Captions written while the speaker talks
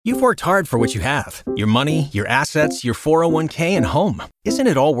You've worked hard for what you have. Your money, your assets, your 401k, and home. Isn't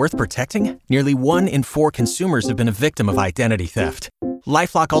it all worth protecting? Nearly 1 in 4 consumers have been a victim of identity theft.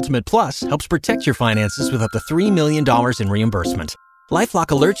 LifeLock Ultimate Plus helps protect your finances with up to $3 million in reimbursement. LifeLock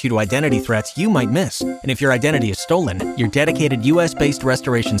alerts you to identity threats you might miss. And if your identity is stolen, your dedicated U.S.-based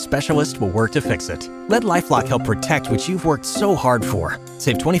restoration specialist will work to fix it. Let LifeLock help protect what you've worked so hard for.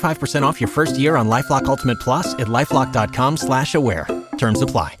 Save 25% off your first year on LifeLock Ultimate Plus at LifeLock.com/aware. Terms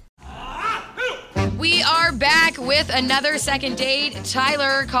apply. We are back with another second date.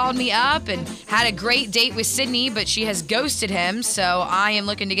 Tyler called me up and had a great date with Sydney, but she has ghosted him, so I am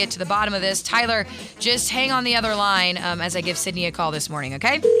looking to get to the bottom of this. Tyler, just hang on the other line as I give Sydney a call this morning,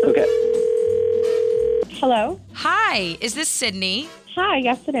 okay? Okay. Hello? Hi, is this Sydney? Hi,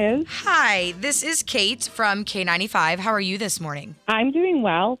 yes it is. Hi, this is Cait from K95. How are you this morning? I'm doing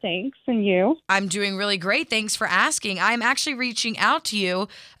well, thanks. And you? I'm doing really great. Thanks for asking. I'm actually reaching out to you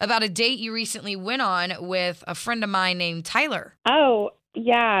about a date you recently went on with a friend of mine named Tyler. Oh,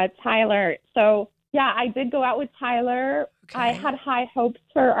 yeah, Tyler. So, yeah, I did go out with Tyler. Okay. I had high hopes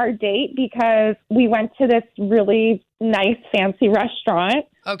for our date because we went to this really nice, fancy restaurant.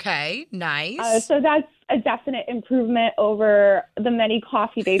 Okay, nice. So that's a definite improvement over the many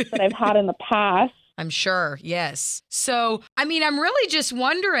coffee dates that I've had in the past. I'm sure, yes. So, I'm really just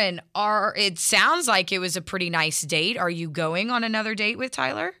wondering, it sounds like it was a pretty nice date. Are you going on another date with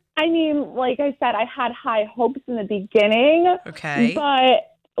Tyler? Like I said, I had high hopes in the beginning. Okay.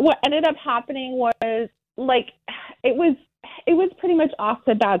 But what ended up happening was, it was pretty much off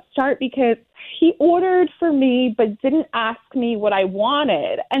to a bad start because he ordered for me but didn't ask me what I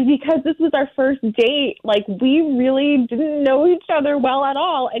wanted. And because this was our first date, we really didn't know each other well at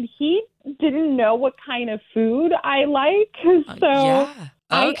all. And he didn't know what kind of food I like. So yeah.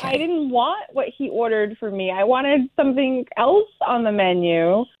 Okay. I didn't want what he ordered for me. I wanted something else on the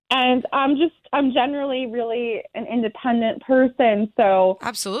menu. And I'm generally really an independent person. So,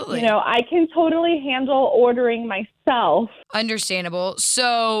 absolutely. I can totally handle ordering myself. Understandable.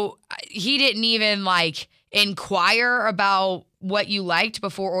 So he didn't even inquire about what you liked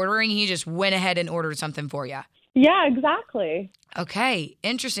before ordering. He just went ahead and ordered something for you. Yeah, exactly. Okay,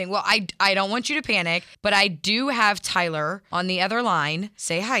 interesting. Well, I don't want you to panic, but I do have Tyler on the other line.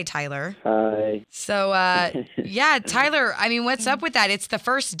 Say hi, Tyler. Hi. So, yeah, Tyler, what's up with that? It's the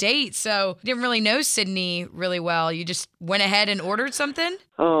first date, so you didn't really know Sydney really well. You just went ahead and ordered something?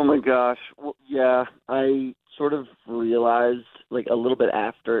 Oh, my gosh. Well, yeah, I sort of realized, a little bit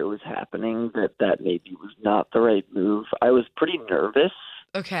after it was happening that maybe was not the right move. I was pretty nervous.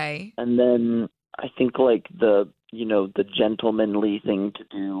 Okay. And then I think, the gentlemanly thing to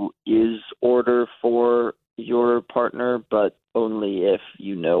do is order for your partner, but only if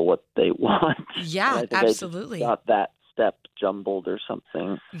you know what they want. Yeah, I think absolutely. I just got that step jumbled or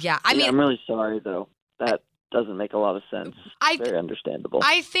something. Yeah, I'm really sorry, though. That doesn't make a lot of sense. Very understandable.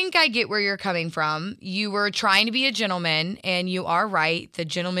 I think I get where you're coming from. You were trying to be a gentleman, and you are right. The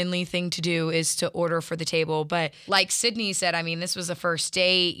gentlemanly thing to do is to order for the table. But like Sydney said, this was a first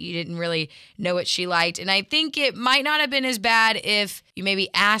date. You didn't really know what she liked. And I think it might not have been as bad if you maybe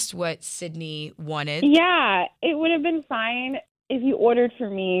asked what Sydney wanted. Yeah, it would have been fine if you ordered for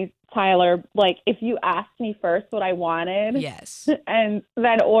me, Tyler, if you asked me first what I wanted. Yes. And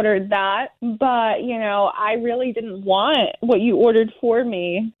then ordered that. But, I really didn't want what you ordered for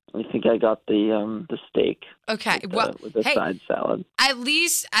me. I think I got the steak. Okay. With the side salad. At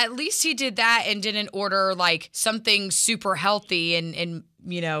least he did that and didn't order something super healthy and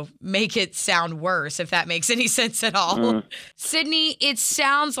make it sound worse, if that makes any sense at all. Sydney, it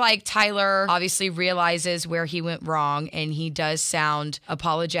sounds like Tyler obviously realizes where he went wrong, and he does sound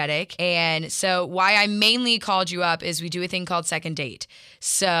apologetic. And so why I mainly called you up is we do a thing called second date.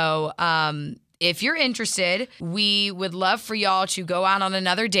 So, if you're interested, we would love for y'all to go out on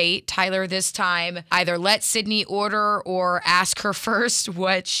another date. Tyler, this time, either let Sydney order or ask her first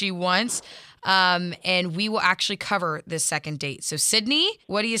what she wants. And we will actually cover this second date. So, Sydney,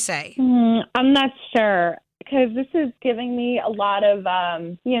 what do you say? I'm not sure, because this is giving me a lot of,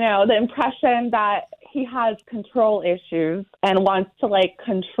 the impression that he has control issues and wants to,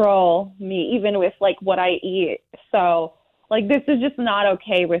 control me, even with, what I eat. So, this is just not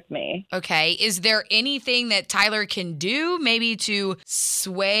okay with me. Okay. Is there anything that Tyler can do maybe to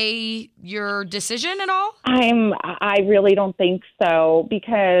sway your decision at all? I really don't think so,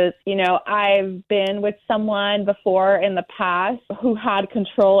 because, I've been with someone before in the past who had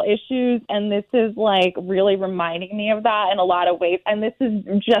control issues, and this is really reminding me of that in a lot of ways. And this is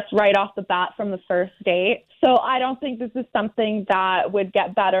just right off the bat from the first date. So I don't think this is something that would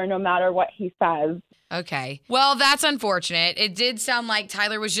get better no matter what he says. Okay. Well, that's unfortunate. It did sound like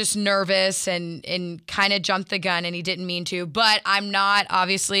Tyler was just nervous and kind of jumped the gun and he didn't mean to, but I'm not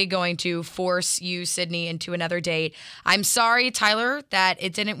obviously going to force you, Sydney, into another date. I'm sorry, Tyler, that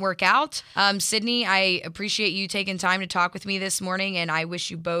it didn't work out. Sydney, I appreciate you taking time to talk with me this morning, and I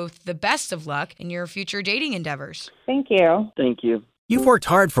wish you both the best of luck in your future dating endeavors. Thank you. Thank you. You've worked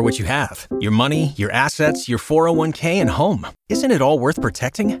hard for what you have. Your money, your assets, your 401k, and home. Isn't it all worth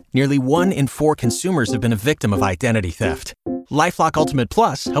protecting? Nearly 1 in 4 consumers have been a victim of identity theft. LifeLock Ultimate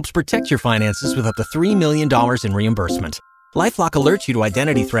Plus helps protect your finances with up to $3 million in reimbursement. LifeLock alerts you to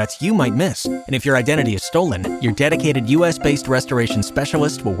identity threats you might miss. And if your identity is stolen, your dedicated U.S.-based restoration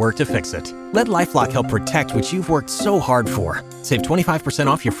specialist will work to fix it. Let LifeLock help protect what you've worked so hard for. Save 25%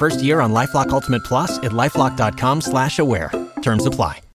 off your first year on LifeLock Ultimate Plus at LifeLock.com/aware. Terms apply.